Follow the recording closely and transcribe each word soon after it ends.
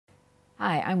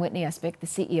Hi, I'm Whitney Espick, the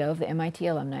CEO of the MIT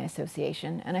Alumni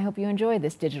Association, and I hope you enjoy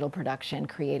this digital production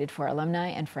created for alumni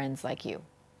and friends like you.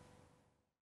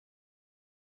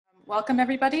 Welcome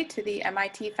everybody to the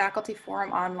MIT Faculty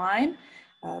Forum Online.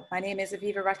 My name is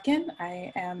Aviva Rutkin.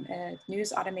 I am a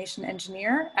news automation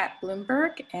engineer at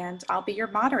Bloomberg, and I'll be your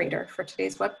moderator for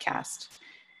today's webcast.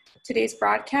 Today's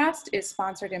broadcast is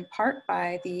sponsored in part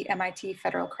by the MIT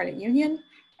Federal Credit Union,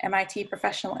 MIT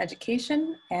Professional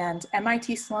Education, and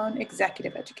MIT Sloan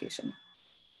Executive Education.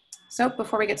 So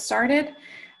before we get started,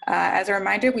 as a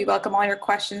reminder, we welcome all your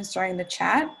questions during the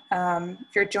chat. If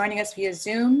you're joining us via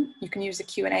Zoom, you can use the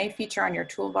Q&A feature on your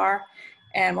toolbar,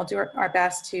 and we'll do our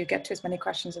best to get to as many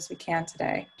questions as we can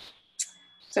today.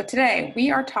 So today, we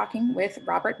are talking with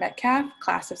Robert Metcalfe,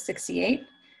 class of '68,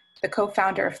 the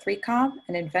co-founder of 3Com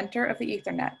and inventor of the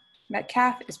Ethernet.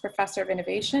 Metcalfe is Professor of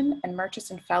Innovation and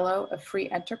Murchison Fellow of Free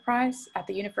Enterprise at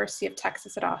the University of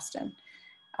Texas at Austin.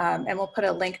 And we'll put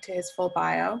a link to his full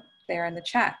bio there in the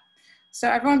chat. So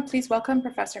everyone, please welcome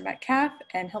Professor Metcalfe,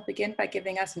 and he'll begin by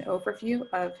giving us an overview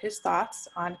of his thoughts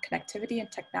on connectivity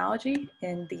and technology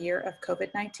in the year of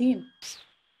COVID-19.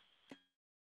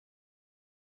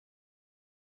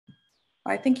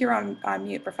 I think you're on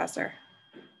mute, Professor.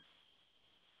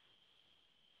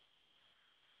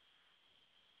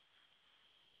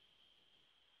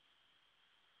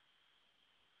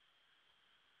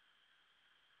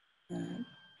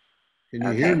 Can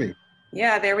you hear me?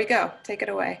 Yeah, there we go. Take it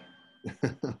away.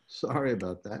 Sorry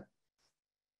about that.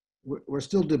 We're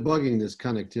still debugging this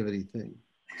connectivity thing.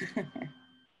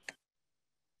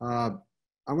 I'm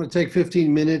going to take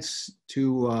 15 minutes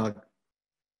to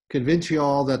convince you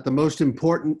all that the most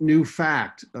important new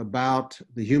fact about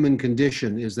the human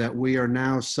condition is that we are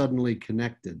now suddenly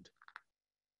connected.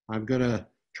 I'm going to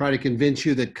try to convince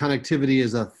you that connectivity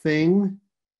is a thing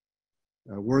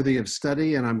worthy of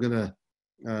study, and I'm going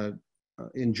to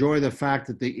enjoy the fact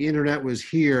that the internet was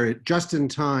here just in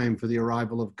time for the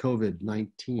arrival of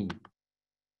COVID-19.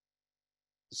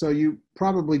 So you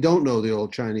probably don't know the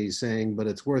old Chinese saying, but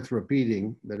it's worth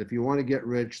repeating, that if you want to get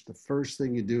rich, the first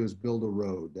thing you do is build a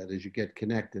road. That is, you get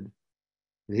connected.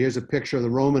 And here's a picture of the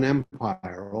Roman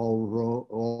Empire.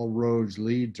 All roads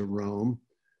lead to Rome.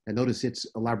 And notice its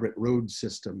elaborate road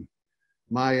system.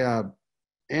 My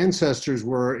ancestors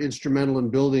were instrumental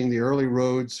in building the early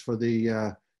roads for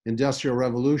the Industrial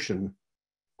Revolution.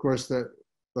 Of course, the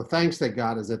thanks they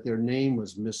got is that their name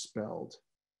was misspelled.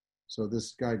 So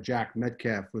this guy, Jack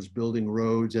Metcalfe, was building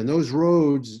roads, and those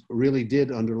roads really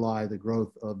did underlie the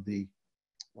growth of the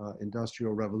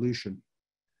Industrial Revolution.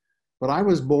 But I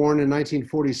was born in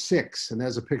 1946, and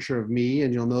there's a picture of me,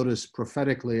 and you'll notice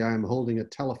prophetically I am holding a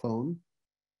telephone.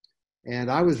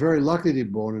 And I was very lucky to be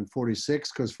born in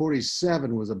 46 because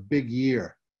 47 was a big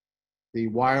year. The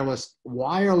wireless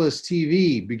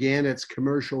TV began its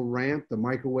commercial ramp. The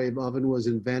microwave oven was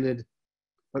invented.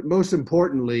 But most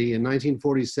importantly, in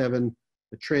 1947,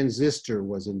 the transistor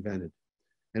was invented.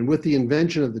 And with the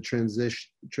invention of the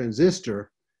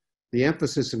transistor, the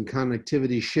emphasis in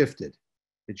connectivity shifted.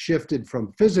 It shifted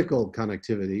from physical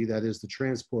connectivity, that is the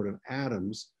transport of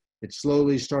atoms. It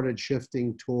slowly started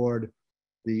shifting toward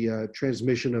the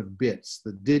transmission of bits,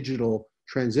 the digital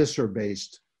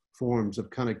transistor-based forms of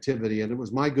connectivity, and it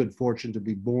was my good fortune to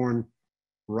be born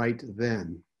right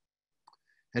then.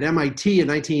 At MIT in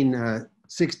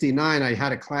 1969, I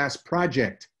had a class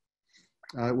project.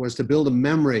 It was to build a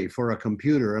memory for a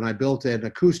computer, and I built an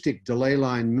acoustic delay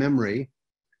line memory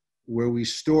where we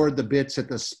stored the bits at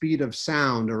the speed of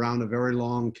sound around a very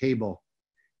long cable.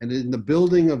 And in the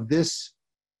building of this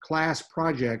class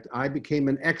project, I became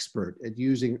an expert at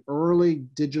using early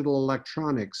digital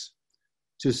electronics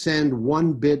to send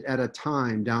one bit at a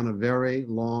time down a very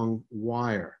long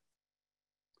wire.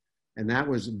 And that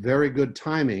was very good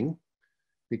timing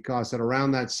because at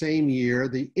around that same year,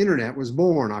 the internet was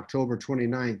born, October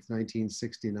 29th,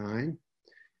 1969.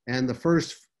 And the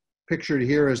first pictured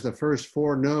here is the first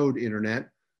 4-node internet,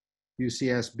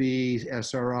 UCSB,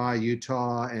 SRI,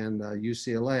 Utah, and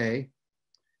UCLA.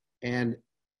 And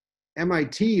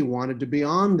MIT wanted to be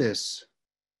on this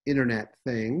internet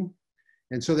thing.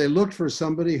 And so they looked for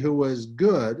somebody who was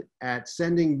good at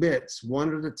sending bits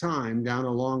one at a time down a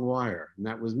long wire. And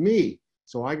that was me.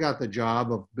 So I got the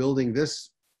job of building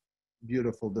this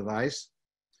beautiful device,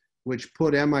 which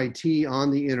put MIT on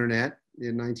the internet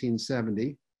in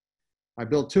 1970. I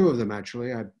built 2 of them,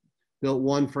 actually. I built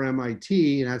one for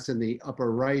MIT, and that's in the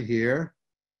upper right here.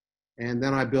 And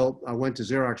then I went to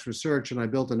Xerox Research, and I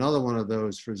built another one of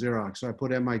those for Xerox. So I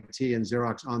put MIT and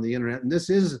Xerox on the internet. And this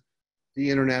is the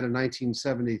internet in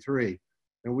 1973.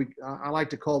 And I like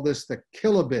to call this the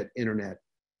kilobit internet,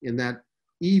 in that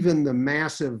even the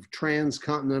massive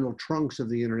transcontinental trunks of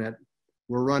the internet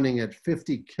were running at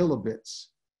 50 kilobits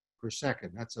per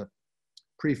second. That's a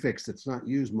prefix that's not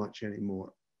used much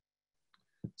anymore.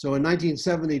 So in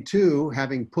 1972,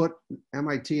 having put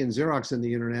MIT and Xerox in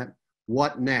the internet,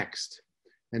 what next?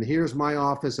 And here's my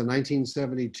office in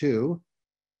 1972.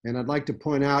 And I'd like to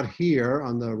point out here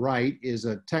on the right is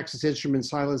a Texas Instruments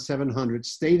Silent 700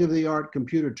 state-of-the-art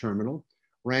computer terminal,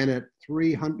 ran at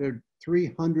 300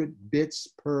 bits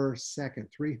per second,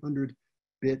 300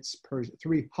 bits per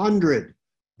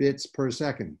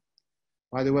second.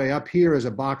 By the way, up here is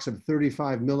a box of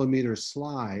 35 millimeter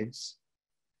slides.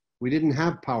 We didn't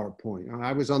have PowerPoint.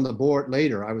 I was on the board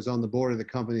later. I was on the board of the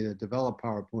company that developed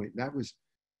PowerPoint.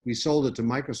 We sold it to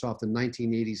Microsoft in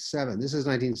 1987. This is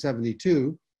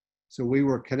 1972. So we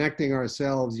were connecting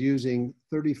ourselves using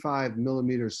 35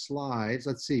 millimeter slides.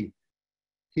 Let's see.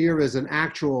 Here is an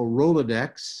actual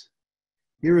Rolodex.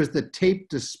 Here is the tape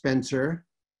dispenser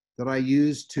that I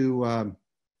used to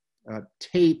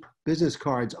tape business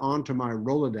cards onto my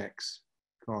Rolodex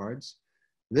cards.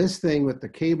 This thing with the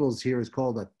cables here is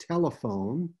called a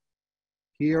telephone.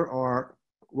 Here are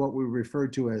what we refer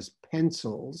to as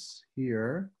pencils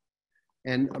here.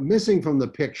 And missing from the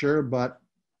picture, but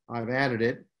I've added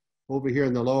it, over here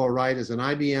in the lower right is an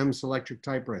IBM Selectric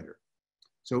typewriter.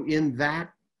 So in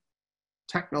that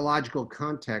technological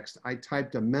context, I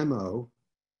typed a memo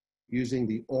using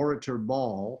the Orator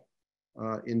ball,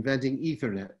 inventing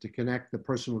Ethernet to connect the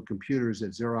personal computers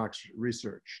at Xerox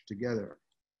Research together.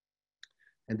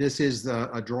 And this is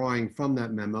a drawing from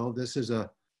that memo. This is a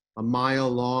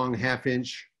mile-long,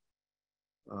 half-inch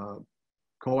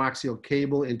coaxial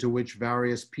cable into which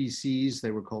various PCs,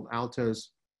 they were called Altos,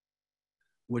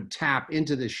 would tap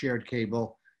into the shared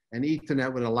cable, and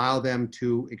Ethernet would allow them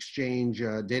to exchange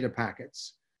data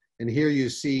packets. And here you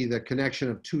see the connection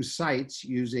of two sites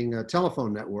using a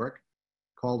telephone network,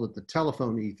 called it the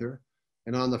telephone ether.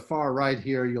 And on the far right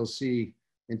here, you'll see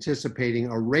anticipating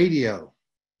a radio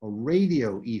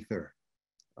ether,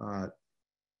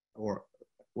 or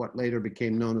what later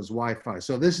became known as Wi-Fi.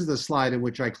 So this is the slide in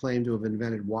which I claim to have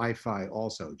invented Wi-Fi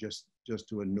also, just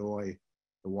to annoy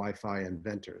the Wi-Fi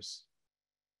inventors.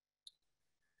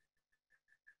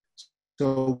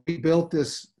 So we built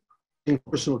this in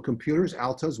personal computers,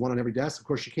 Altos, one on every desk. Of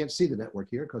course, you can't see the network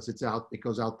here because it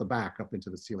goes out the back up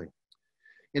into the ceiling.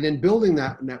 And in building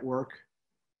that network,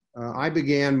 I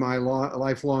began my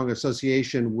lifelong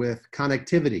association with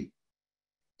connectivity.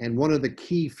 And one of the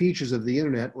key features of the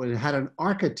internet was it had an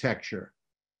architecture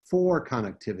for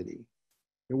connectivity.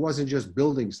 It wasn't just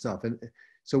building stuff. And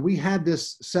so we had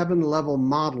this 7-level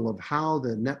model of how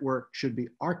the network should be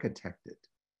architected.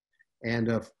 And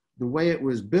the way it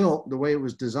was built, the way it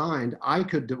was designed, I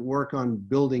could work on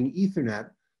building Ethernet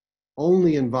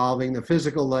only involving the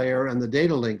physical layer and the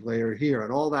data link layer here.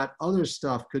 And all that other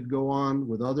stuff could go on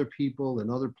with other people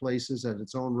in other places at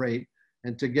its own rate.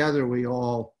 And together we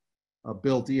all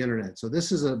built the internet. So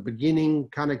this is a beginning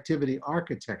connectivity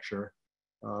architecture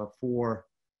for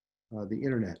the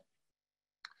internet.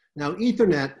 Now,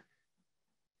 Ethernet,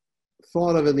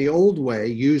 thought of in the old way,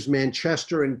 used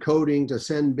Manchester encoding to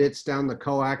send bits down the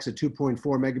coax at 2.4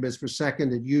 megabits per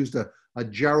second. It used a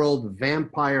Gerald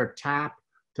vampire tap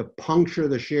to puncture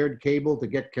the shared cable to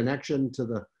get connection to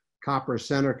the copper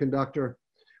center conductor,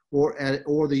 or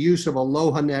the use of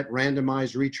AlohaNet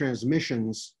randomized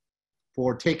retransmissions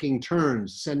for taking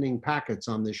turns, sending packets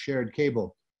on this shared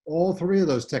cable. All three of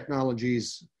those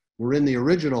technologies were in the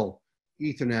original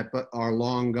Ethernet, but are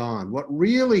long gone. What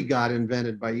really got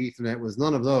invented by Ethernet was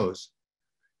none of those.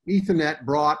 Ethernet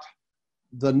brought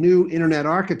the new internet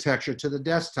architecture to the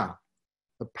desktop,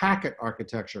 the packet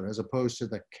architecture as opposed to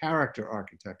the character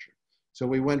architecture. So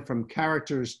we went from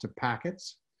characters to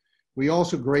packets. We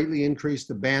also greatly increased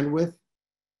the bandwidth.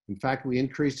 In fact, we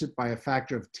increased it by a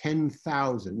factor of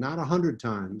 10,000, not 100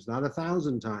 times, not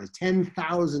 1,000 times,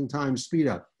 10,000 times speed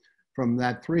up from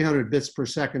that 300 bits per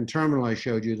second terminal I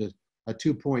showed you to a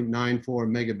 2.94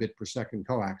 megabit per second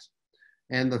coax.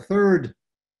 And the third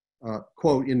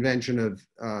quote invention of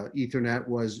Ethernet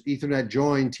was Ethernet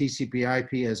joined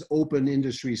TCP/IP as open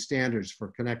industry standards for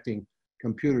connecting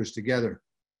computers together.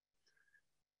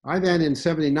 I then in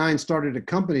 '79 started a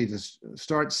company to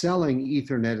start selling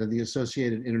Ethernet and the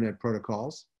associated internet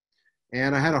protocols.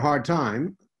 And I had a hard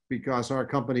time because our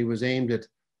company was aimed at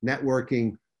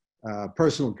networking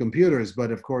personal computers,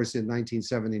 but of course in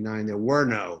 1979 there were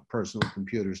no personal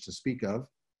computers to speak of, a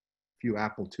few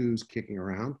Apple IIs kicking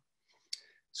around.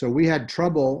 So we had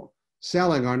trouble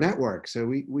selling our network. So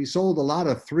we sold a lot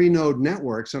of 3-node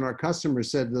networks, and our customers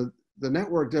said the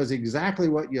network does exactly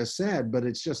what you said, but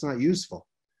it's just not useful.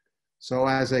 So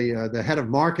as the head of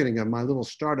marketing of my little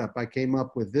startup, I came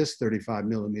up with this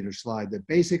 35mm slide that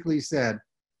basically said,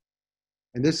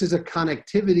 and this is a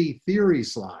connectivity theory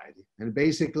slide, and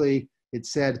basically it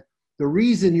said, the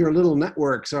reason your little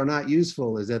networks are not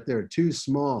useful is that they're too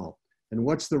small. And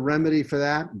what's the remedy for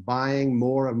that? Buying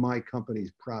more of my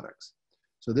company's products.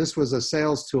 So this was a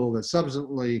sales tool that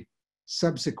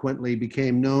subsequently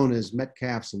became known as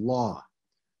Metcalfe's law.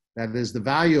 That is, the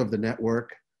value of the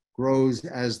network grows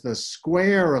as the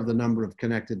square of the number of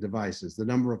connected devices, the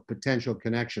number of potential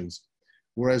connections,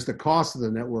 whereas the cost of the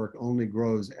network only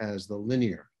grows as the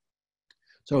linear.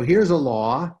 So here's a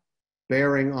law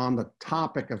bearing on the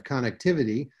topic of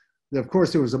connectivity. Of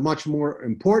course, there was a much more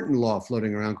important law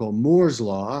floating around called Moore's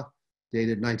Law,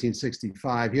 dated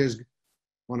 1965. Here's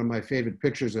one of my favorite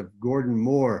pictures of Gordon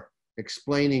Moore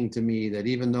explaining to me that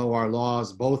even though our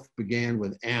laws both began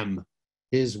with M,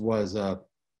 his was a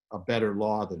better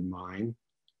law than mine.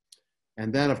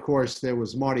 And then, of course, there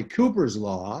was Marty Cooper's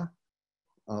law,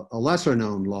 a lesser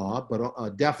known law, but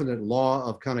a definite law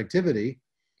of connectivity.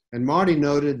 And Marty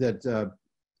noted that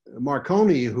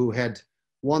Marconi, who had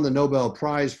won the Nobel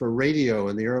Prize for radio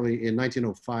in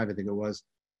 1905, I think it was,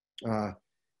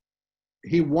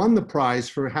 he won the prize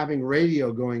for having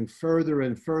radio going further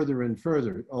and further and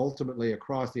further, ultimately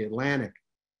across the Atlantic.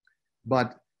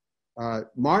 But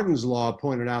Martin's law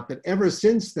pointed out that ever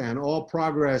since then, all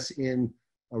progress in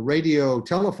a radio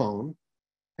telephone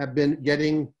have been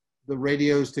getting the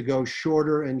radios to go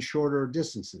shorter and shorter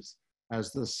distances.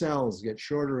 As the cells get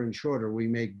shorter and shorter, we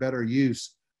make better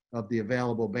use of the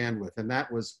available bandwidth. And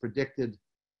that was predicted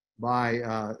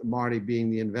by Marty being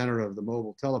the inventor of the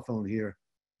mobile telephone here.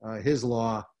 His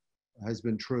law has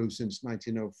been true since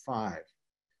 1905.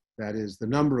 That is, the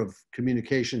number of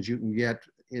communications you can get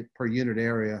per unit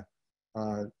area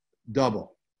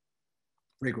double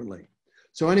frequently.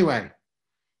 So anyway,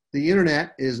 the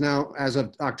internet is now, as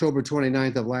of October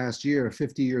 29th of last year,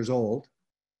 50 years old.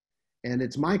 And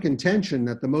it's my contention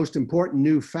that the most important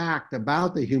new fact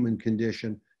about the human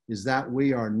condition is that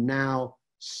we are now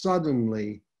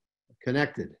suddenly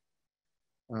connected.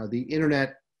 The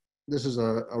internet, this is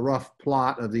a rough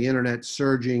plot of the internet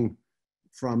surging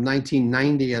from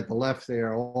 1990 at the left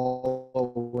there all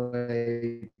the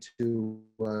way to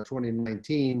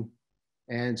 2019.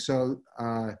 And so,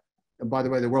 and by the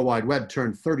way, the World Wide Web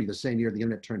turned 30 the same year the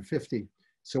internet turned 50.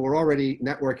 So we're already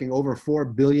networking over 4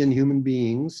 billion human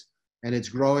beings, and it's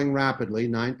growing rapidly,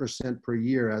 9% per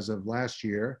year as of last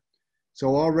year.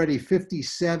 So already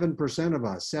 57% of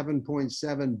us,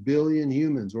 7.7 billion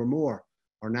humans or more,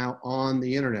 are now on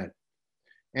the internet.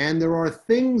 And there are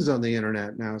things on the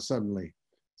internet now suddenly.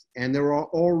 And there are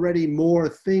already more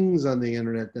things on the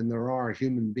internet than there are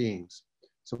human beings.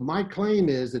 So my claim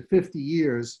is that 50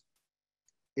 years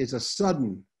is a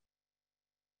sudden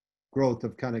growth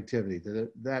of connectivity,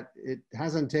 that it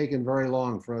hasn't taken very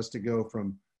long for us to go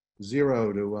from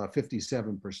 0 to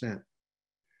 57%.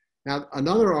 Now,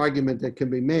 another argument that can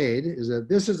be made is that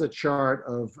this is a chart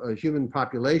of a human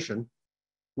population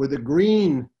where the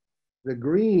green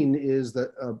is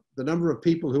the number of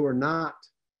people who are not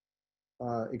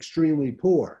extremely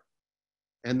poor.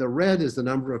 And the red is the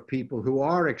number of people who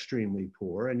are extremely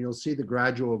poor. And you'll see the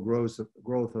gradual growth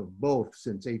of both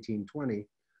since 1820.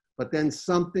 But then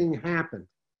something happened.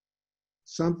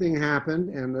 Something happened,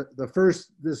 and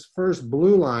this first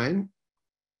blue line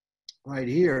right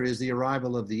here is the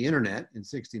arrival of the internet in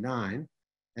 '69.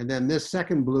 And then this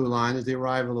second blue line is the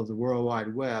arrival of the World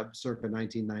Wide Web circa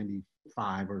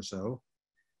 1995 or so.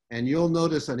 And you'll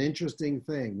notice an interesting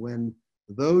thing. When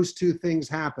those two things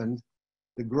happened,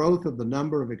 the growth of the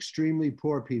number of extremely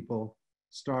poor people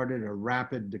started a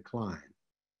rapid decline.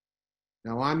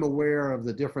 Now, I'm aware of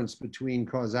the difference between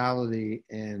causality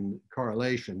and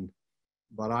correlation,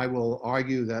 but I will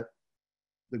argue that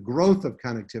the growth of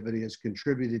connectivity has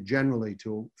contributed generally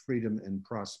to freedom and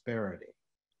prosperity.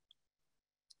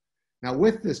 Now,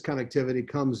 with this connectivity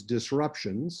comes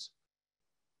disruptions.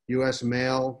 US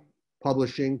mail,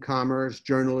 publishing, commerce,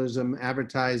 journalism,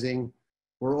 advertising,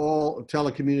 we're all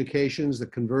telecommunications, the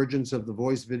convergence of the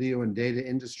voice, video, and data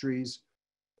industries.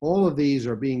 All of these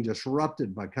are being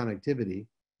disrupted by connectivity.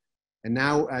 And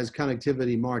now as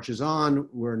connectivity marches on,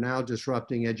 we're now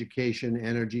disrupting education,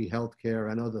 energy,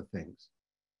 healthcare, and other things.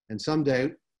 And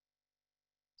someday,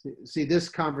 see, this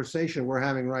conversation we're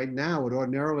having right now would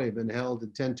ordinarily have been held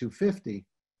in 10 to 50,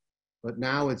 but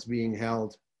now it's being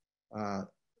held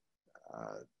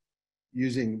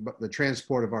using the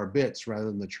transport of our bits rather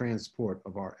than the transport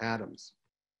of our atoms.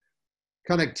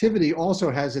 Connectivity also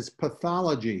has its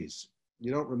pathologies.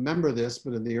 You don't remember this,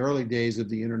 but in the early days of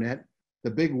the internet,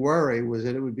 the big worry was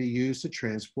that it would be used to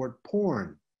transport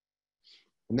porn.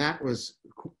 And that was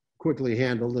quickly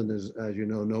handled, and as you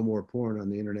know, no more porn on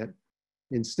the internet.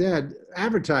 Instead,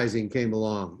 advertising came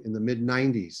along in the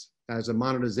mid-90s as a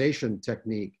monetization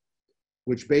technique,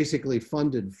 which basically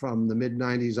funded from the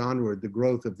mid-90s onward the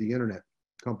growth of the internet,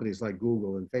 companies like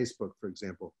Google and Facebook, for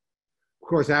example. Of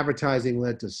course, advertising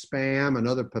led to spam and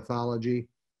other pathology,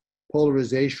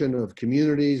 polarization of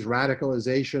communities,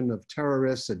 radicalization of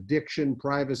terrorists, addiction,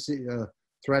 privacy,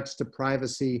 threats to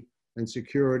privacy and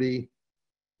security.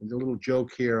 And a little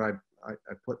joke here, I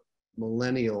put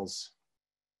millennials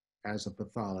as a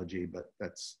pathology, but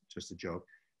that's just a joke.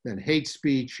 Then hate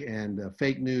speech and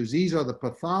fake news. These are the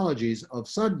pathologies of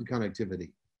sudden connectivity.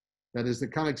 That is, the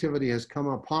connectivity has come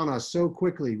upon us so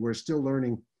quickly, we're still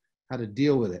learning how to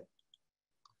deal with it.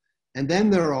 And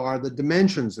then there are the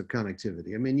dimensions of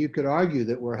connectivity. I mean, you could argue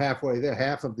that we're halfway there.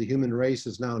 Half of the human race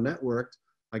is now networked.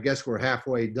 I guess we're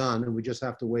halfway done, and we just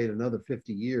have to wait another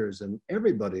 50 years and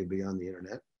everybody will be on the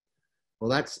internet. Well,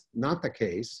 that's not the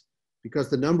case, because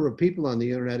the number of people on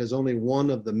the internet is only one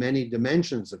of the many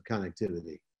dimensions of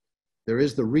connectivity. There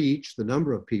is the reach, the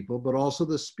number of people, but also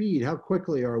the speed. How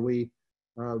quickly are we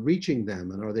reaching them,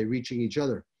 and are they reaching each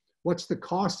other? What's the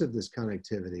cost of this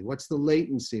connectivity? What's the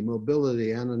latency,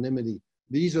 mobility, anonymity?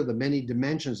 These are the many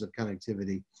dimensions of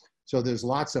connectivity. So there's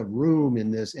lots of room in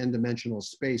this n-dimensional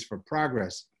space for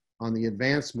progress on the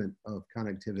advancement of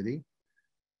connectivity.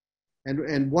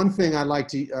 And one thing I like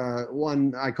to,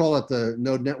 I call it the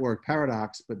node network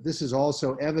paradox, but this is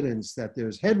also evidence that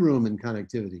there's headroom in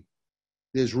connectivity.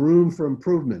 There's room for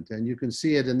improvement, and you can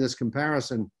see it in this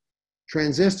comparison.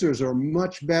 Transistors are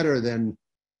much better than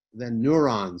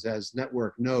neurons as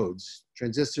network nodes.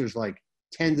 Transistors like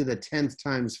 10 to the 10th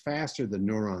times faster than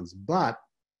neurons, but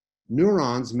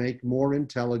neurons make more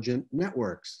intelligent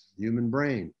networks, the human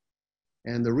brain.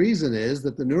 And the reason is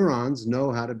that the neurons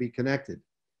know how to be connected.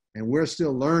 And we're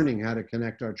still learning how to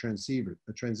connect our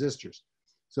transistors.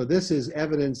 So this is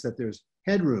evidence that there's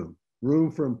headroom, room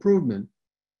for improvement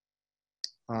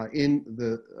in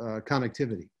the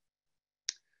connectivity.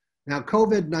 Now,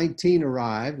 COVID-19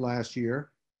 arrived last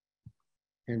year,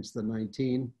 hence the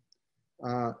 19.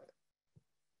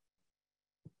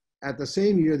 At the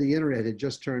same year, the internet had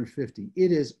just turned 50.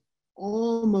 It is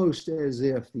almost as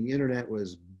if the internet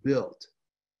was built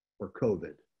for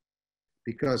COVID,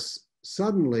 because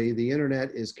suddenly the internet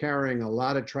is carrying a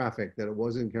lot of traffic that it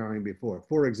wasn't carrying before.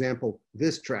 For example,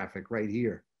 this traffic right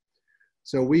here.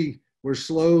 So we're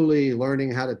slowly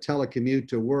learning how to telecommute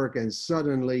to work, and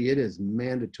suddenly it is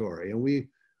mandatory. And we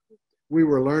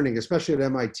were learning, especially at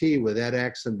MIT with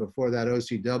edX and before that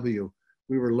OCW,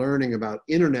 we were learning about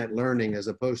internet learning as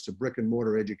opposed to brick and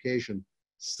mortar education.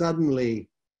 Suddenly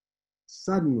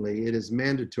it is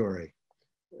mandatory.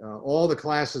 All the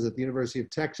classes at the University of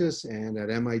Texas and at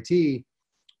MIT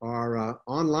are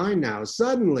online now,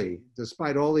 suddenly,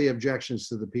 despite all the objections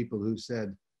to the people who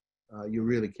said, you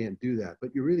really can't do that,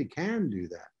 but you really can do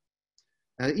that.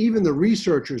 And even the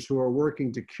researchers who are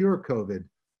working to cure COVID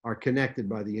are connected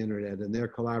by the internet, and they're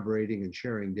collaborating and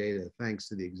sharing data thanks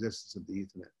to the existence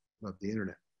of the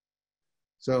internet.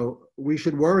 So we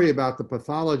should worry about the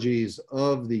pathologies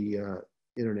of the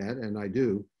internet, and I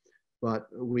do, but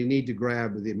we need to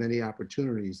grab the many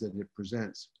opportunities that it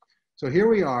presents. So here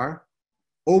we are,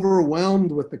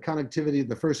 overwhelmed with the connectivity of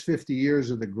the first 50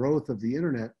 years of the growth of the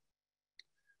internet,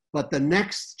 but the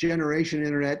next generation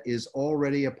internet is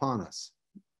already upon us.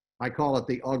 I call it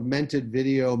the augmented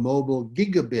video mobile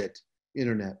gigabit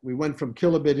internet. We went from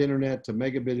kilobit internet to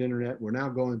megabit internet. We're now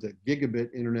going to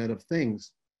gigabit internet of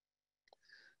things.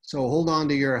 So hold on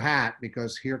to your hat,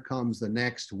 because here comes the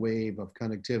next wave of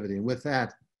connectivity. And with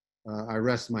that, I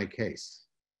rest my case.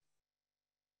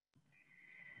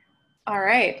 All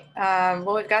right.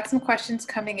 Well, we've got some questions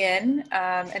coming in,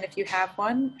 and if you have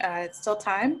one, it's still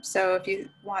time. So if you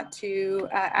want to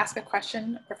ask a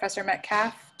question, Professor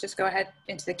Metcalfe, just go ahead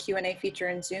into the Q&A feature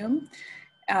in Zoom.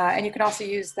 And you can also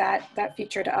use that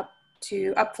feature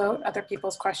to upvote other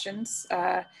people's questions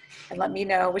and let me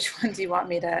know which ones you want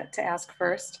me to ask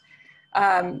first.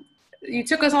 You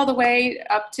took us all the way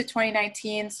up to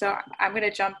 2019, so I'm going to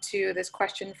jump to this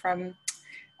question from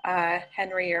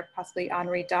Henry, or possibly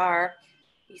Henri Dar.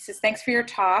 He says, thanks for your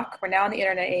talk. We're now in the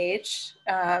internet age.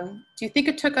 Do you think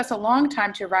it took us a long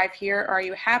time to arrive here? Or are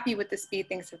you happy with the speed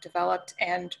things have developed?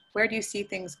 And where do you see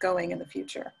things going in the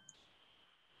future?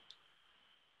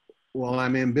 Well,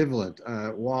 I'm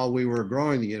ambivalent. While we were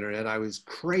growing the internet, I was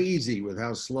crazy with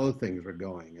how slow things were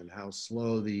going and how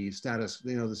slow the status,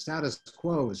 the status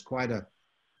quo is quite a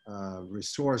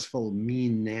resourceful,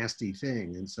 mean, nasty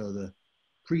thing. And so the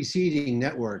preceding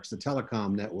networks, the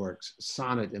telecom networks,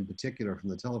 Sonnet in particular from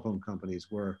the telephone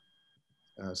companies, were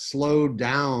slowed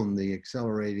down the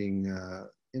accelerating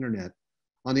internet.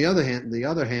 On the other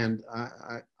hand,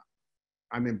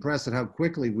 I'm impressed at how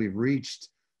quickly we've reached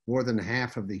more than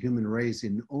half of the human race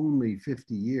in only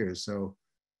 50 years. So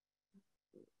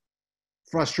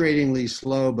frustratingly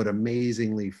slow, but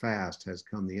amazingly fast has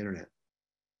come the internet.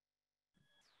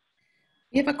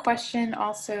 We have a question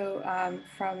also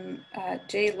from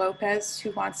Jay Lopez,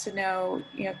 who wants to know,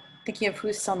 thinking of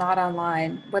who's still not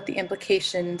online, what the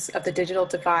implications of the digital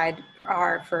divide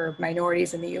are for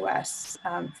minorities in the US,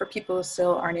 for people who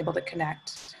still aren't able to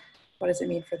connect. What does it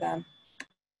mean for them?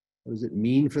 What does it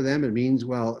mean for them? It means,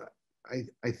 well,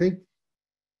 I think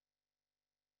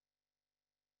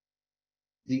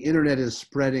the internet is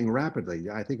spreading rapidly.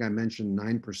 I think I mentioned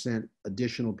 9%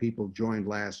 additional people joined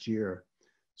last year.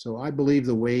 So I believe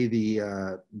the way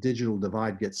the digital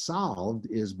divide gets solved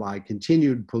is by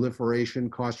continued proliferation,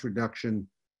 cost reduction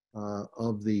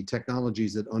of the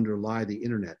technologies that underlie the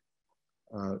internet.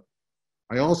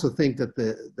 I also think that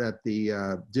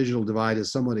the digital divide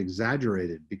is somewhat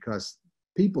exaggerated because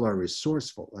people are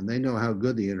resourceful and they know how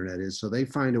good the internet is, so they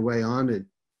find a way on it.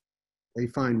 They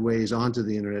find ways onto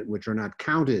the internet which are not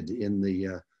counted in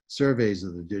the surveys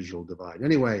of the digital divide.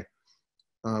 Anyway,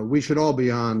 we should all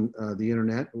be on the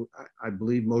internet. I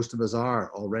believe most of us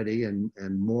are already,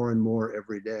 and more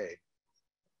every day.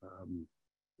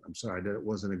 I'm sorry that it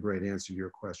wasn't a great answer to your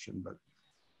question, but.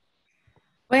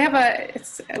 We have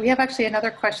actually another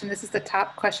question. This is the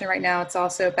top question right now. It's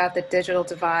also about the digital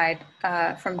divide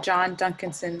from John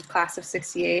Duncanson, class of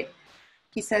 '68.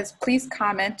 He says, please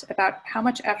comment about how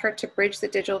much effort to bridge the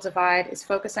digital divide is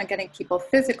focused on getting people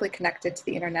physically connected to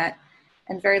the internet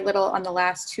and very little on the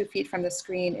last 2 feet from the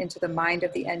screen into the mind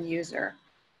of the end user.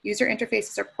 User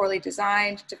interfaces are poorly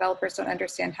designed. Developers don't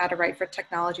understand how to write for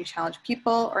technology challenged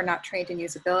people or not trained in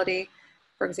usability.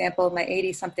 For example, my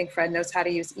 80-something friend knows how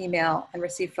to use email and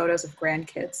receive photos of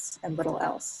grandkids and little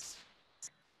else.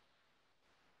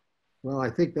 Well, I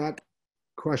think that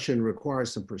question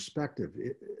requires some perspective.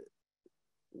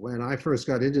 When I first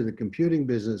got into the computing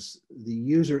business, the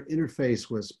user interface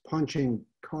was punching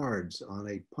cards on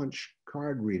a punch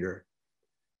card reader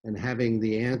and having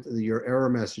your error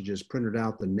messages printed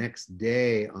out the next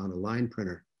day on a line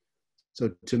printer.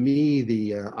 So to me,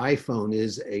 the iPhone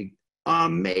is an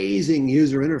amazing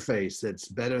user interface that's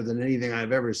better than anything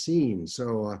I've ever seen.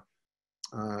 So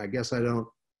I guess I don't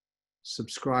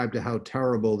subscribe to how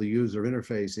terrible the user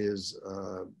interface is.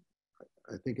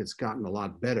 I think it's gotten a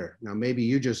lot better. Now, maybe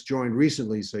you just joined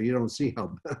recently, so you don't see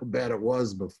how bad it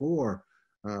was before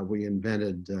we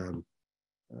invented the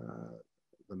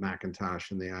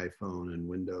Macintosh and the iPhone and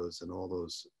Windows and all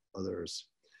those others.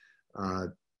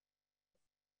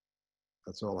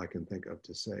 That's all I can think of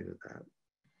to say to that.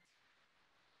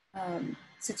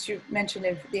 Since you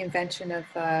mentioned the invention of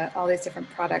all these different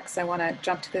products, I want to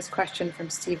jump to this question from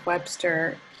Steve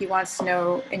Webster. He wants to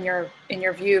know, in your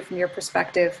view, from your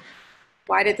perspective,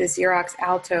 why did the Xerox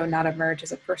Alto not emerge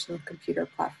as a personal computer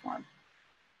platform?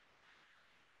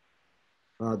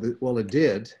 Well, it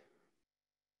did.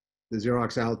 The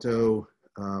Xerox Alto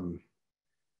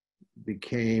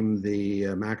became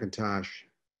the Macintosh,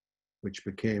 which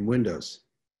became Windows,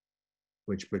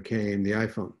 which became the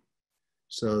iPhone.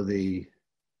 So it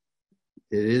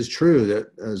is true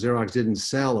that Xerox didn't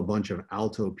sell a bunch of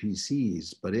Alto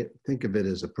PCs, but think of it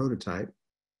as a prototype.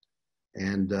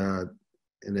 And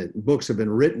books have been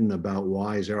written about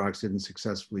why Xerox didn't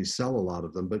successfully sell a lot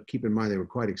of them, but keep in mind they were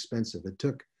quite expensive. It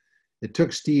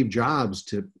took Steve Jobs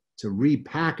to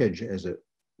repackage, as it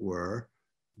were,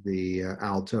 the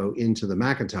Alto into the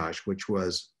Macintosh, which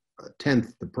was a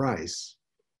tenth the price,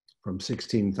 from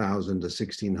 16,000 to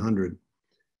 1,600.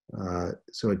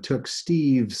 So it took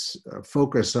Steve's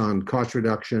focus on cost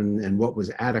reduction and what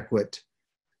was adequate.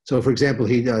 So for example,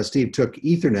 Steve took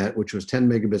Ethernet, which was 10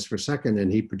 megabits per second,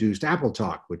 and he produced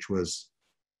AppleTalk, which was,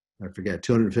 I forget,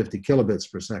 250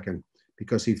 kilobits per second,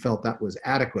 because he felt that was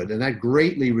adequate. And that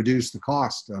greatly reduced the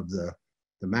cost of the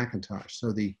Macintosh.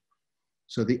 So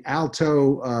the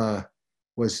Alto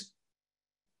was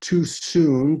too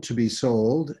soon to be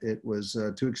sold. It was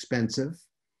too expensive.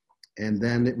 And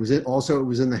then it was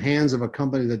in the hands of a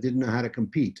company that didn't know how to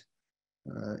compete.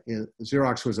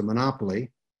 Xerox was a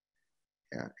monopoly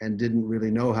and didn't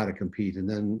really know how to compete. And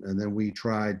then we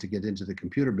tried to get into the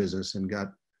computer business and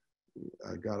got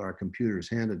our computers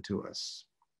handed to us.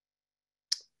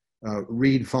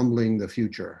 Read Fumbling the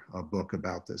Future, a book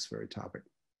about this very topic.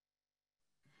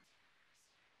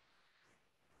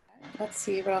 Let's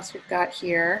see what else we've got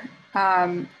here.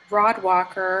 Rod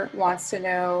Walker wants to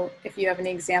know if you have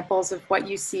any examples of what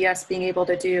you see us being able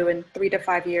to do in 3 to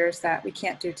 5 years that we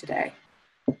can't do today.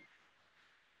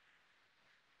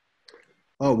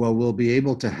 Oh, well, we'll be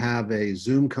able to have a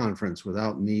Zoom conference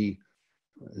without me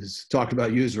talked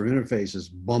about user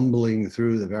interfaces, bumbling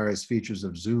through the various features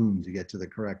of Zoom to get to the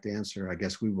correct answer. I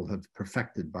guess we will have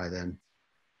perfected by then.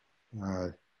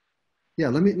 Yeah,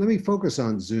 let me focus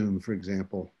on Zoom, for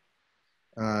example.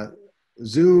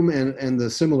 Zoom and the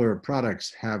similar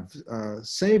products have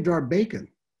saved our bacon.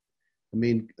 I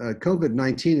mean,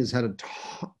 COVID-19 has had a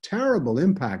terrible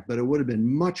impact, but it would have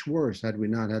been much worse had we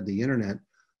not had the internet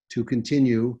to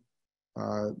continue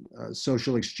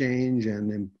social exchange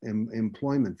and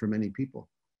employment for many people.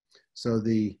 So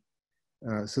then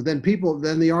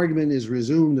the argument is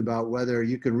resumed about whether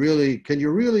you can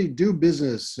you really do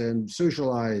business and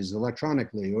socialize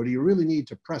electronically, or do you really need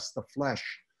to press the flesh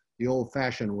the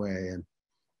old-fashioned way?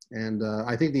 And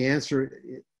I think the answer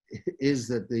is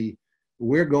that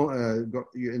we're going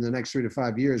in the next 3 to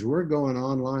 5 years, we're going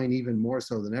online even more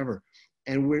so than ever,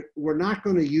 and we're not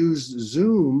going to use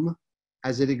Zoom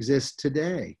as it exists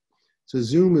today. So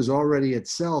Zoom is already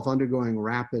itself undergoing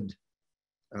rapid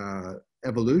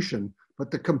evolution,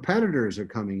 but the competitors are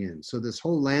coming in. So this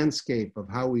whole landscape of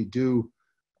how we do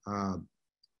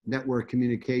network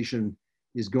communication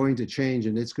is going to change,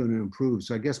 and it's going to improve.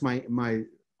 So I guess my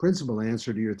principal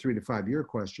answer to your 3 to 5 year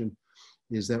question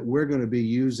is that we're going to be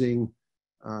using,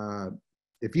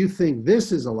 if you think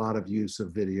this is a lot of use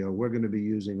of video, we're going to be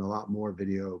using a lot more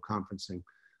video conferencing.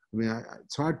 I mean,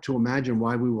 it's hard to imagine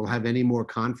why we will have any more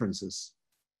conferences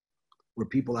where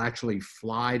people actually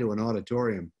fly to an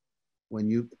auditorium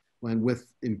when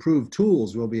with improved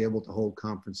tools, we'll be able to hold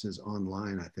conferences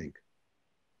online, I think.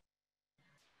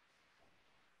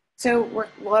 So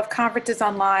we'll have conferences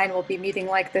online, we'll be meeting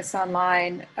like this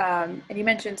online. And you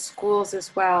mentioned schools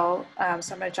as well.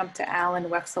 So I'm gonna jump to Alan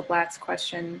Wexelblatt's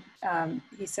question.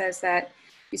 He says that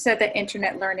you said that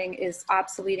internet learning is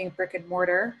obsoleting brick and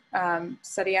mortar.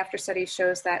 Study after study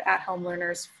shows that at-home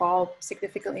learners fall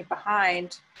significantly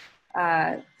behind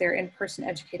their in-person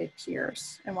educated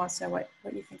peers, and wants to know what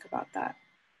you think about that.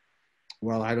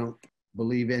 Well, I don't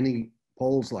believe any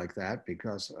polls like that,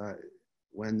 because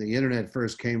when the internet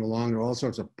first came along, there were all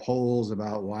sorts of polls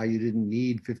about why you didn't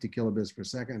need 50 kilobits per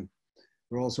second.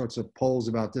 There were all sorts of polls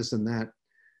about this and that.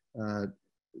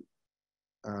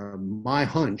 My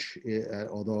hunch,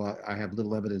 although I have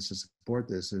little evidence to support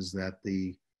this, is that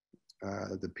the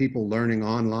people learning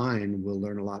online will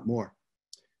learn a lot more.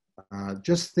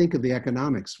 Just think of the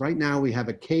economics. Right now we have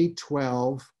a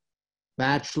K-12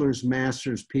 bachelor's,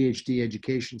 master's, PhD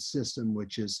education system,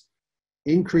 which is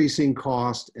increasing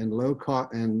cost and low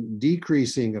cost and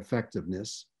decreasing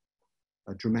effectiveness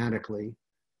dramatically.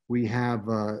 We have,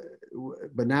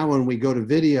 but now when we go to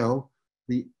video,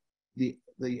 the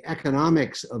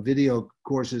economics of video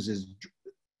courses is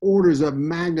orders of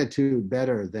magnitude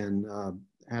better than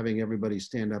having everybody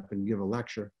stand up and give a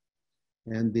lecture.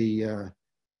 And the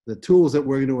tools that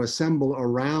we're going to assemble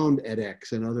around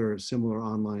edX and other similar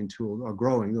online tools are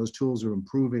growing. Those tools are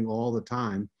improving all the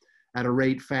time at a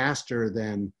rate faster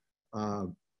than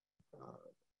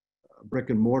brick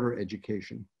and mortar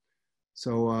education.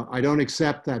 So I don't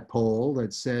accept that poll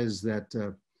that says that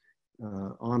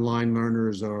online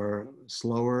learners are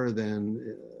slower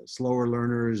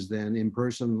learners than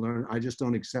in-person learners. I just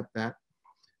don't accept that.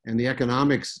 And the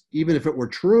economics, even if it were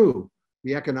true,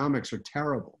 the economics are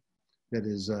terrible. That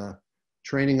is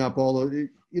training up all of, you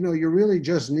really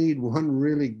just need one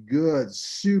really good,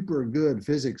 super good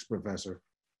physics professor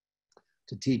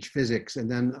to teach physics, and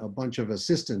then a bunch of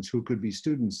assistants who could be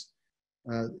students.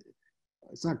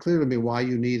 It's not clear to me why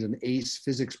you need an ace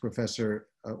physics professor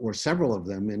or several of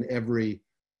them in every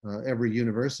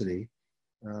university.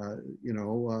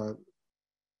 You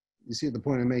see the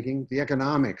point I'm making? The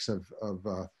economics of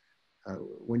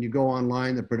when you go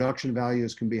online, the production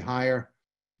values can be higher.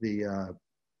 The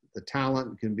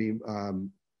talent can be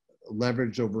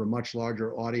leveraged over a much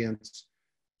larger audience.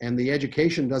 And the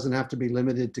education doesn't have to be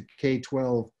limited to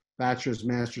K-12, bachelor's,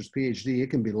 master's, PhD.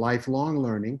 It can be lifelong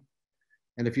learning.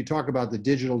 And if you talk about the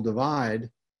digital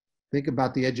divide, think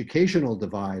about the educational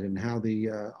divide and how the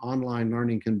online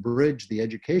learning can bridge the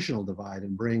educational divide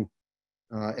and bring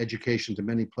education to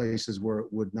many places where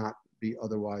it would not be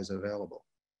otherwise available.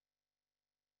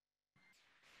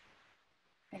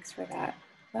 Thanks for that.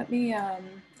 Let me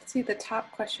see the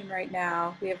top question right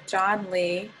now. We have John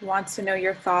Lee, who wants to know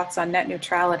your thoughts on net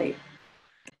neutrality.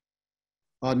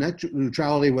 Net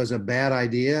neutrality was a bad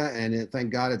idea, and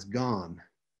thank God it's gone.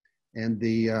 And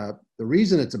the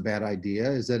reason it's a bad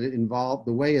idea is that it involved,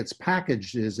 the way it's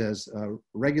packaged is as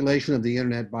regulation of the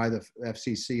internet by the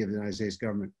FCC of the United States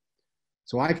government.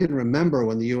 So I can remember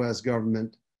when the US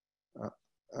government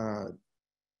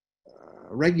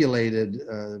regulated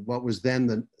what was then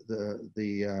the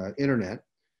the internet.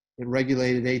 It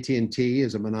regulated AT&T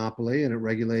as a monopoly, and it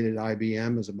regulated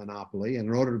IBM as a monopoly. And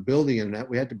in order to build the internet,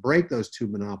 we had to break those two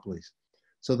monopolies.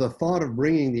 So the thought of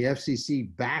bringing the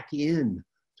FCC back in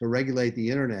to regulate the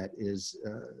internet is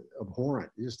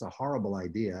abhorrent. It's just a horrible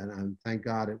idea. And thank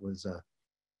God it was,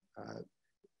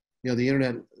 the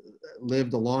internet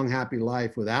lived a long, happy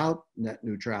life without net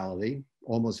neutrality,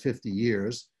 almost 50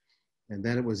 years. And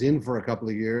then it was in for a couple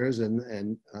of years,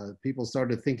 and people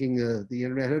started thinking the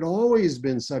internet had always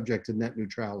been subject to net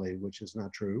neutrality, which is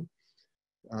not true.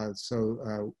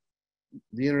 So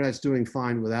the internet's doing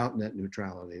fine without net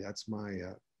neutrality. That's my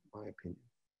opinion.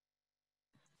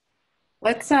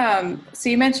 Let's, so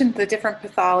you mentioned the different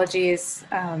pathologies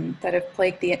that have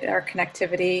plagued our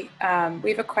connectivity.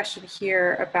 We have a question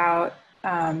here about,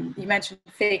 you mentioned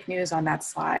fake news on that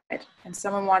slide, and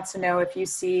someone wants to know if you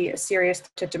see a serious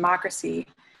threat to democracy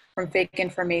from fake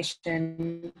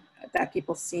information that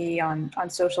people see on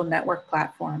social network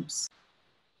platforms.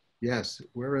 Yes,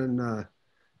 we're in,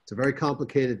 it's a very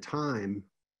complicated time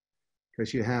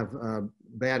because you have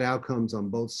bad outcomes on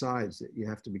both sides that you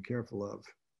have to be careful of.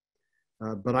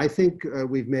 But I think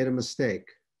we've made a mistake.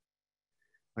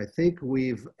 I think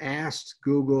we've asked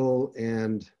Google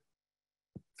and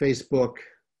Facebook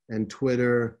and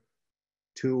Twitter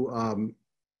to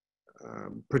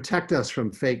protect us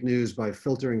from fake news by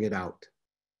filtering it out.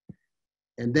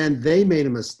 And then they made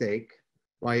a mistake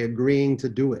by agreeing to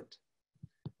do it.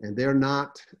 And they're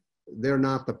not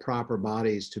the proper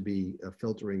bodies to be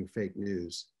filtering fake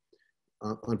news.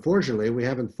 Unfortunately, we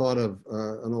haven't thought of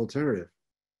an alternative.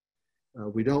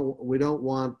 We don't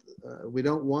want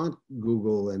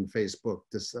Google and Facebook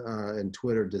and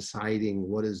Twitter deciding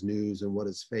what is news and what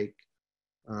is fake.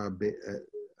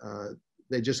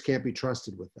 They just can't be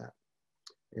trusted with that.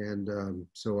 And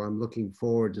so I'm looking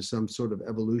forward to some sort of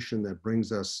evolution that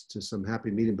brings us to some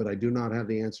happy medium, but I do not have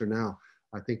the answer now.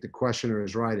 I think the questioner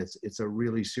is right. It's a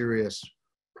really serious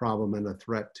problem and a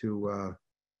threat to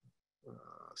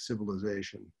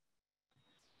civilization.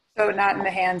 So not in the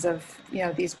hands of,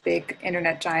 these big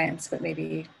internet giants, but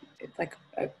maybe like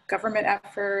a government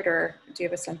effort, or do you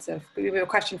have a sense of, we have a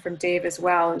question from Dave as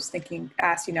well, who's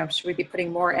asked, should we be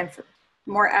putting more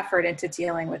effort into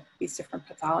dealing with these different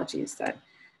pathologies that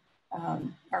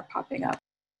are popping up?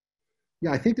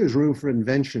 Yeah, I think there's room for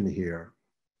invention here.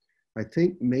 I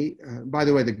think, by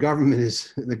the way,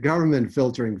 the government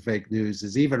filtering fake news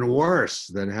is even worse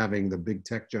than having the big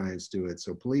tech giants do it.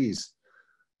 So please,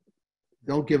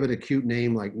 don't give it a cute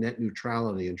name like net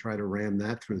neutrality and try to ram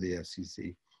that through the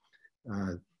FCC.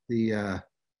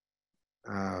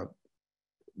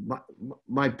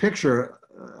 My picture,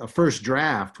 a first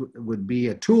draft would be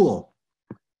a tool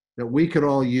that we could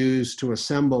all use to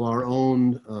assemble our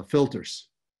own filters.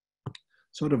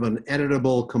 Sort of an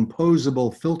editable,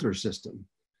 composable filter system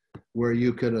where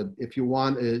you could, if you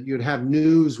want, you'd have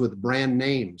news with brand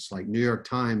names, like New York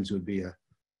Times would be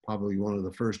probably one of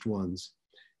the first ones.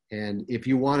 And if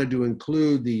you wanted to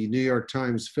include the New York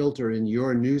Times filter in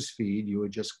your news feed, you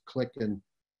would just click and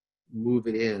move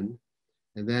it in.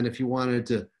 And then if you wanted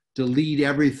to delete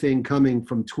everything coming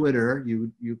from Twitter,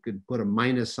 you could put a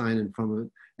minus sign in front of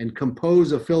it and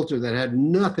compose a filter that had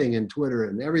nothing in Twitter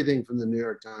and everything from the New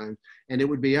York Times. And it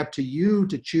would be up to you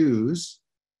to choose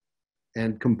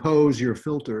and compose your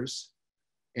filters.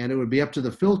 And it would be up to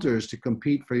the filters to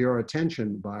compete for your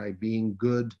attention by being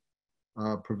good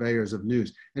purveyors of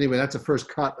news. Anyway, that's a first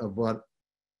cut of what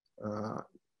I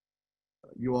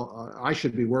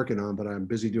should be working on, but I'm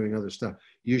busy doing other stuff.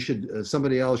 You should,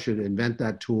 somebody else should invent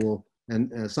that tool,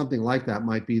 and something like that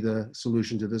might be the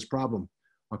solution to this problem.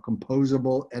 A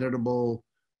composable, editable,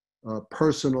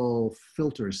 personal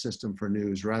filter system for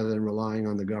news rather than relying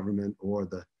on the government or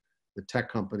the tech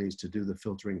companies to do the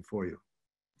filtering for you.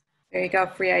 There you go,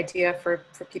 free idea for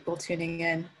people tuning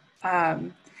in.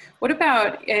 What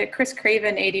about Chris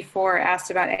Craven 84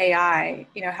 asked about AI?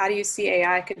 How do you see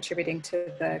AI contributing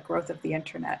to the growth of the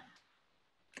internet?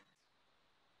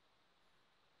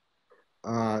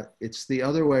 It's the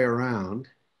other way around.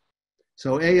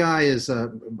 So AI is,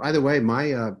 by the way,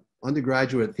 my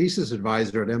undergraduate thesis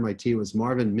advisor at MIT was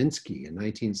Marvin Minsky in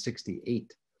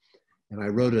 1968. And I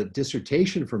wrote a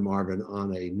dissertation for Marvin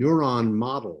on a neuron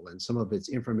model and some of its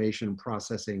information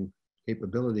processing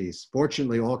capabilities.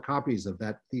 Fortunately, all copies of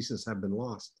that thesis have been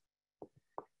lost.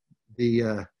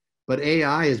 But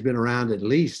AI has been around at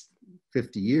least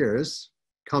 50 years,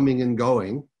 coming and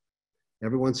going.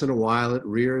 Every once in a while, it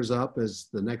rears up as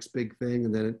the next big thing,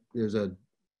 and then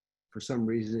for some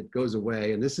reason, it goes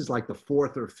away. And this is like the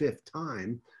fourth or fifth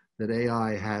time that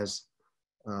AI has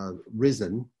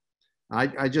risen.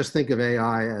 I just think of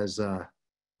AI as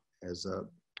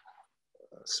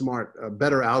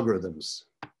better algorithms.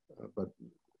 But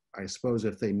I suppose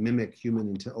if they mimic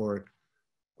or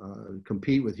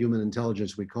compete with human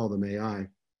intelligence, we call them AI.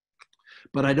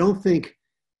 But I don't think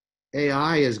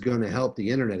AI is going to help the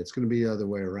internet. It's going to be the other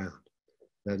way around.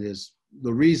 That is,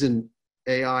 the reason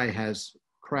AI has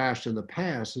crashed in the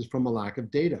past is from a lack of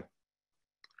data.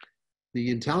 The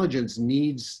intelligence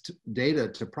needs data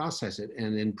to process it.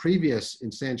 And in previous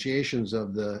instantiations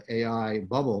of the AI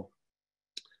bubble,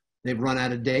 they've run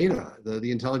out of data.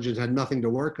 The intelligence had nothing to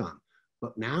work on.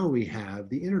 But now we have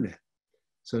the internet.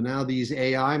 So now these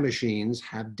AI machines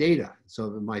have data. So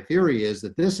my theory is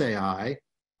that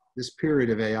this period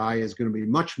of AI is going to be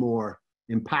much more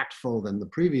impactful than the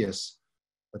previous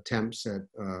attempts at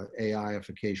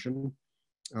AIification.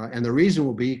 And the reason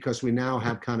will be because we now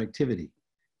have connectivity.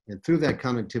 And through that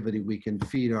connectivity, we can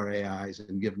feed our AIs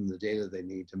and give them the data they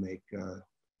need to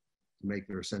make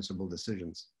their sensible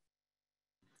decisions.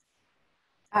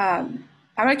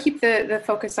 I want to keep the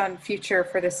focus on future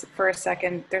for a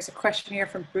second. There's a question here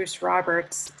from Bruce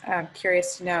Roberts. I'm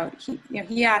curious to know.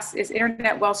 He asks, is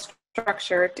internet well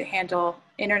structured to handle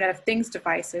Internet of Things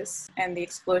devices and the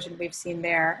explosion we've seen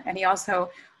there? And he also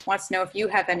wants to know if you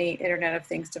have any Internet of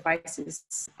Things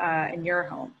devices in your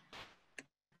home.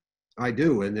 I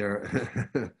do,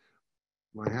 and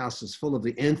my house is full of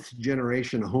the nth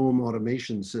generation home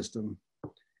automation system.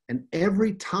 And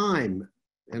every time,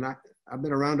 and I've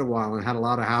been around a while and had a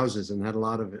lot of houses and had a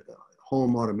lot of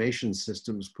home automation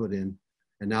systems put in,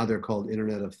 and now they're called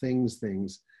Internet of Things.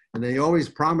 And they always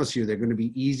promise you they're going to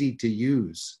be easy to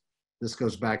use. This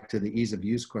goes back to the ease of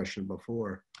use question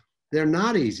before. They're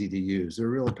not easy to use. They're a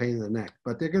real pain in the neck,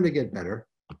 but they're going to get better.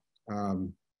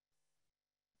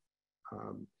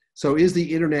 So is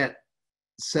the internet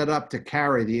set up to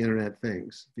carry the Internet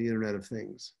of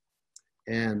Things?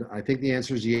 And I think the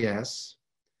answer is yes.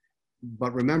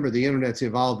 But remember, the internet's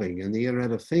evolving and the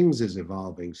Internet of Things is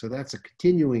evolving. So that's a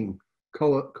continuing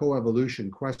coevolution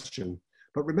question.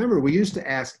 But remember, we used to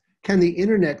ask, can the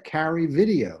internet carry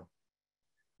video?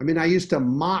 I mean, I used to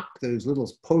mock those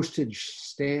little postage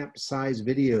stamp size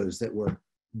videos that were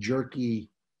jerky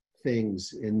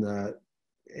things and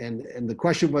the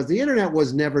question was, the internet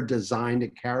was never designed to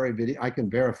carry video. I can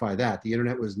verify that. The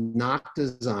internet was not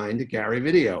designed to carry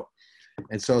video.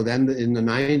 And so then in the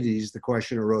 90s, the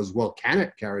question arose, well, can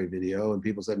it carry video? And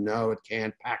people said, no, it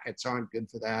can't. Packets aren't good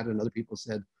for that. And other people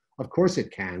said, of course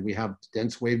it can. We have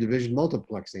dense wave division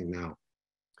multiplexing now.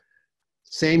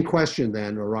 Same question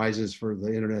then arises for the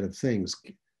Internet of Things.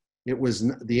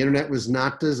 The internet was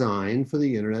not designed for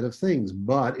the Internet of Things,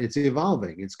 but it's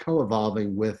evolving. It's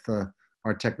co-evolving with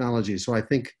our technology. So I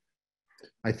think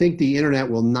the internet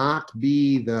will not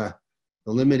be the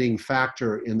limiting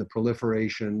factor in the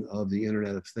proliferation of the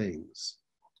Internet of Things.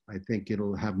 I think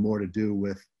it'll have more to do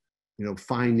with,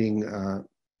 finding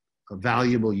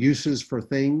valuable uses for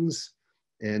things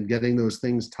and getting those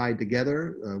things tied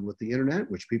together with the internet,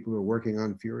 which people are working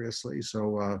on furiously.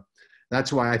 So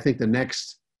that's why I think the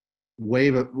next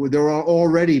wave there are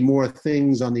already more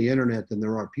things on the internet than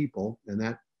there are people, and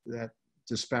that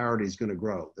disparity is going to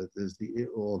grow. It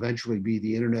will eventually be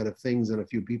the Internet of Things and a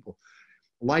few people.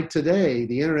 Like today,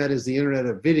 the internet is the internet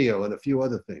of video and a few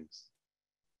other things.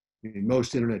 I mean,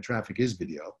 most internet traffic is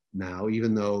video now,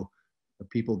 even though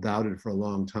people doubted for a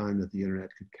long time that the internet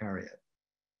could carry it.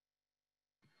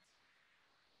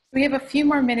 We have a few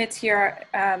more minutes here,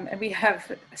 and we have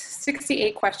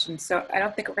 68 questions, so I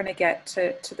don't think we're going to get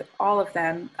to all of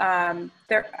them.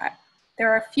 There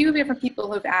are a few different people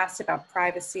who have asked about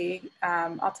privacy.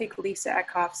 I'll take Lisa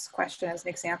Eckhoff's question as an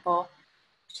example.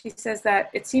 She says that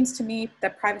it seems to me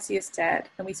that privacy is dead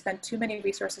and we spend too many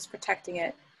resources protecting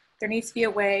it. There needs to be a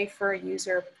way for a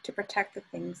user to protect the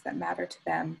things that matter to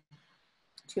them.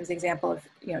 She gives an example of,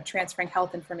 transferring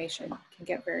health information can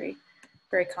get very,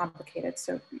 very complicated.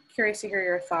 So curious to hear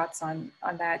your thoughts on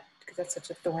that, because that's such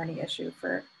a thorny issue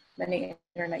for many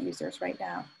internet users right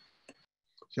now.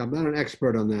 So I'm not an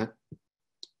expert on that,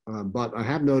 but I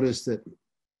have noticed that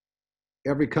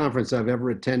every conference I've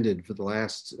ever attended for the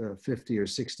last 50 or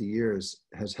 60 years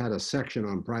has had a section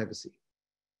on privacy.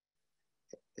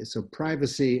 So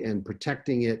privacy and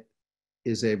protecting it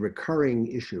is a recurring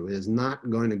issue. It is not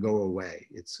going to go away.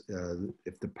 It's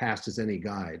if the past is any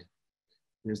guide.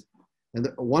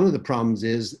 One of the problems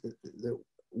is that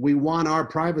we want our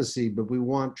privacy, but we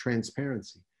want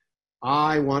transparency.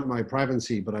 I want my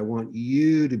privacy, but I want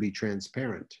you to be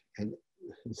transparent. And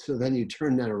so then you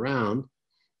turn that around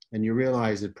and you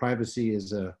realize that privacy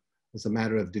is a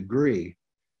matter of degree,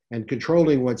 and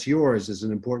controlling what's yours is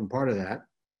an important part of that.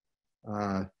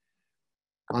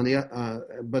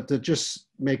 But to just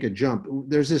make a jump,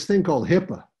 there's this thing called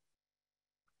HIPAA.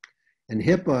 And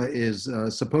HIPAA is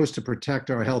supposed to protect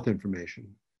our health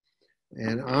information.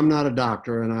 And I'm not a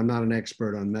doctor and I'm not an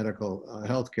expert on medical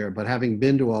healthcare, but having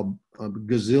been to a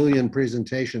gazillion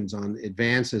presentations on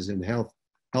advances in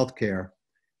healthcare,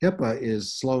 HIPAA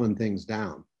is slowing things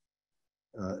down.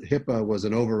 HIPAA was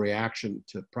an overreaction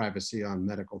to privacy on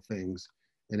medical things.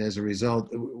 And as a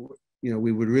result,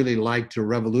 we would really like to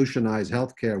revolutionize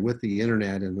healthcare with the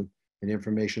internet and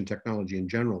information technology in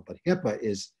general. But HIPAA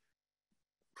is,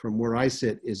 from where I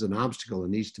sit, is an obstacle. It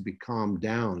needs to be calmed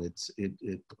down.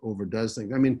 It overdoes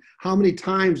things. I mean, how many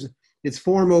times it's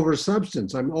form over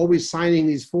substance? I'm always signing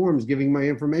these forms, giving my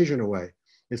information away.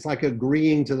 It's like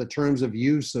agreeing to the terms of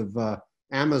use of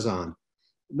Amazon.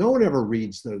 No one ever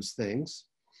reads those things.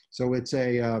 So it's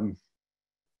a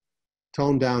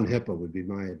toned down HIPAA would be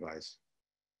my advice.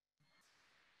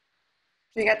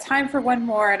 We got time for one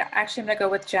more, and actually I'm going to go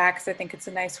with Jack because I think it's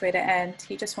a nice way to end.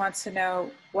 He just wants to know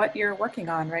what you're working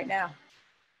on right now.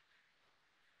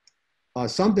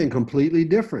 Something completely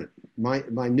different.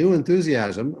 My new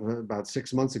enthusiasm, about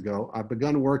 6 months ago, I've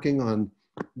begun working on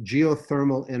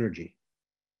geothermal energy.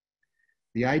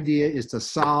 The idea is to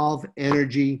solve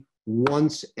energy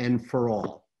once and for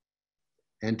all,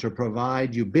 and to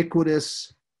provide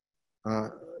ubiquitous,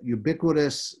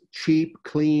 cheap,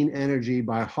 clean energy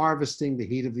by harvesting the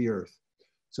heat of the earth.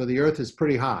 So the earth is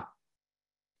pretty hot,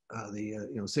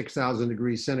 6,000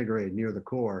 degrees centigrade near the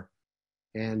core.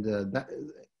 And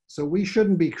so we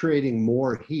shouldn't be creating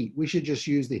more heat. We should just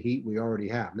use the heat we already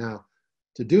have. Now,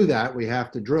 to do that, we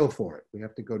have to drill for it. We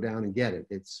have to go down and get it.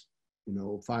 It's,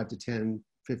 5 to 10,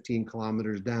 15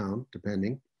 kilometers down,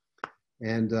 depending.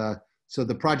 And so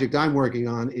the project I'm working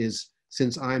on is,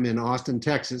 since I'm in Austin,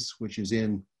 Texas, which is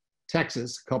in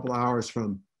Texas, a couple hours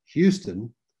from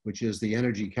Houston, which is the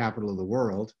energy capital of the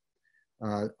world,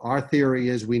 our theory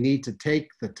is we need to take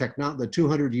the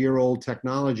 200-year-old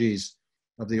technologies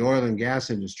of the oil and gas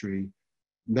industry,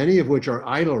 many of which are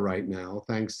idle right now,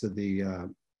 thanks to the,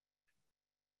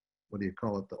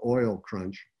 the oil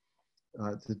crunch,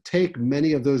 to take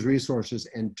many of those resources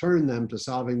and turn them to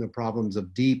solving the problems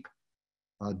of deep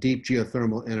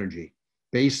geothermal energy,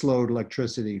 baseload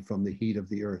electricity from the heat of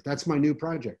the earth. That's my new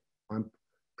project. I'm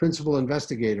principal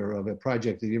investigator of a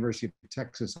project at the University of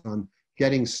Texas on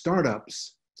getting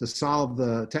startups to solve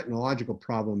the technological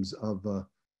problems of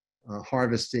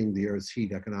harvesting the earth's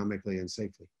heat economically and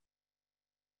safely.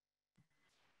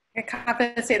 I can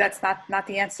confidently say that's not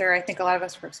the answer I think a lot of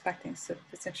us were expecting, so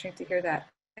it's interesting to hear that.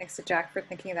 Thanks to Jack for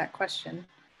thinking of that question.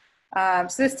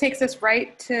 So this takes us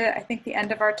right to, I think, the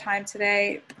end of our time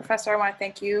today. Professor, I want to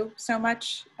thank you so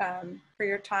much for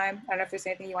your time. I don't know if there's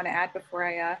anything you want to add before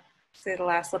I say the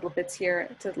last little bits here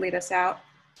to lead us out.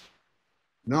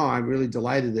 No, I'm really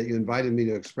delighted that you invited me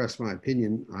to express my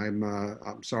opinion.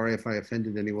 I'm sorry if I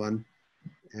offended anyone.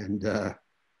 And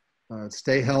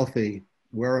stay healthy,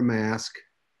 wear a mask.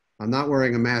 I'm not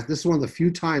wearing a mask. This is one of the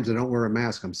few times I don't wear a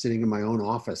mask. I'm sitting in my own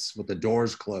office with the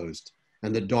doors closed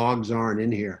and the dogs aren't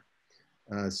in here.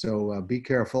 So be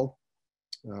careful,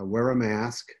 wear a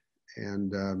mask,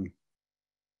 and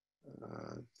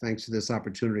thanks for this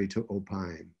opportunity to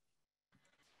opine.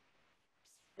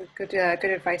 Good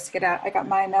advice to get out. I got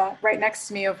mine right next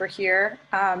to me over here.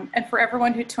 And for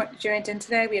everyone who joined in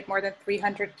today, we had more than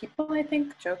 300 people, I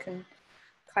think. Joe can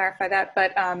clarify that.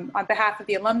 But on behalf of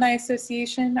the Alumni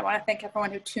Association, I want to thank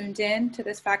everyone who tuned in to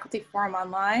this faculty forum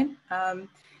online.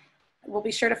 We'll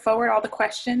be sure to forward all the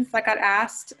questions that got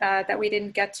asked that we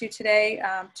didn't get to today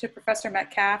to Professor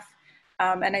Metcalfe.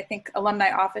 And I think alumni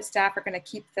office staff are going to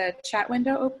keep the chat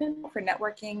window open for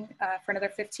networking for another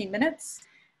 15 minutes.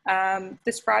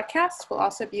 This broadcast will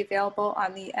also be available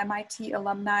on the MIT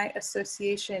Alumni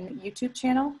Association YouTube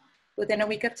channel within a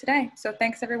week of today. So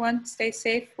thanks everyone, stay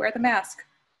safe, wear the mask.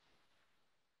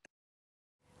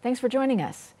 Thanks for joining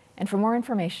us. And for more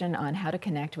information on how to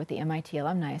connect with the MIT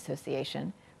Alumni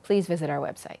Association, please visit our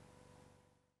website.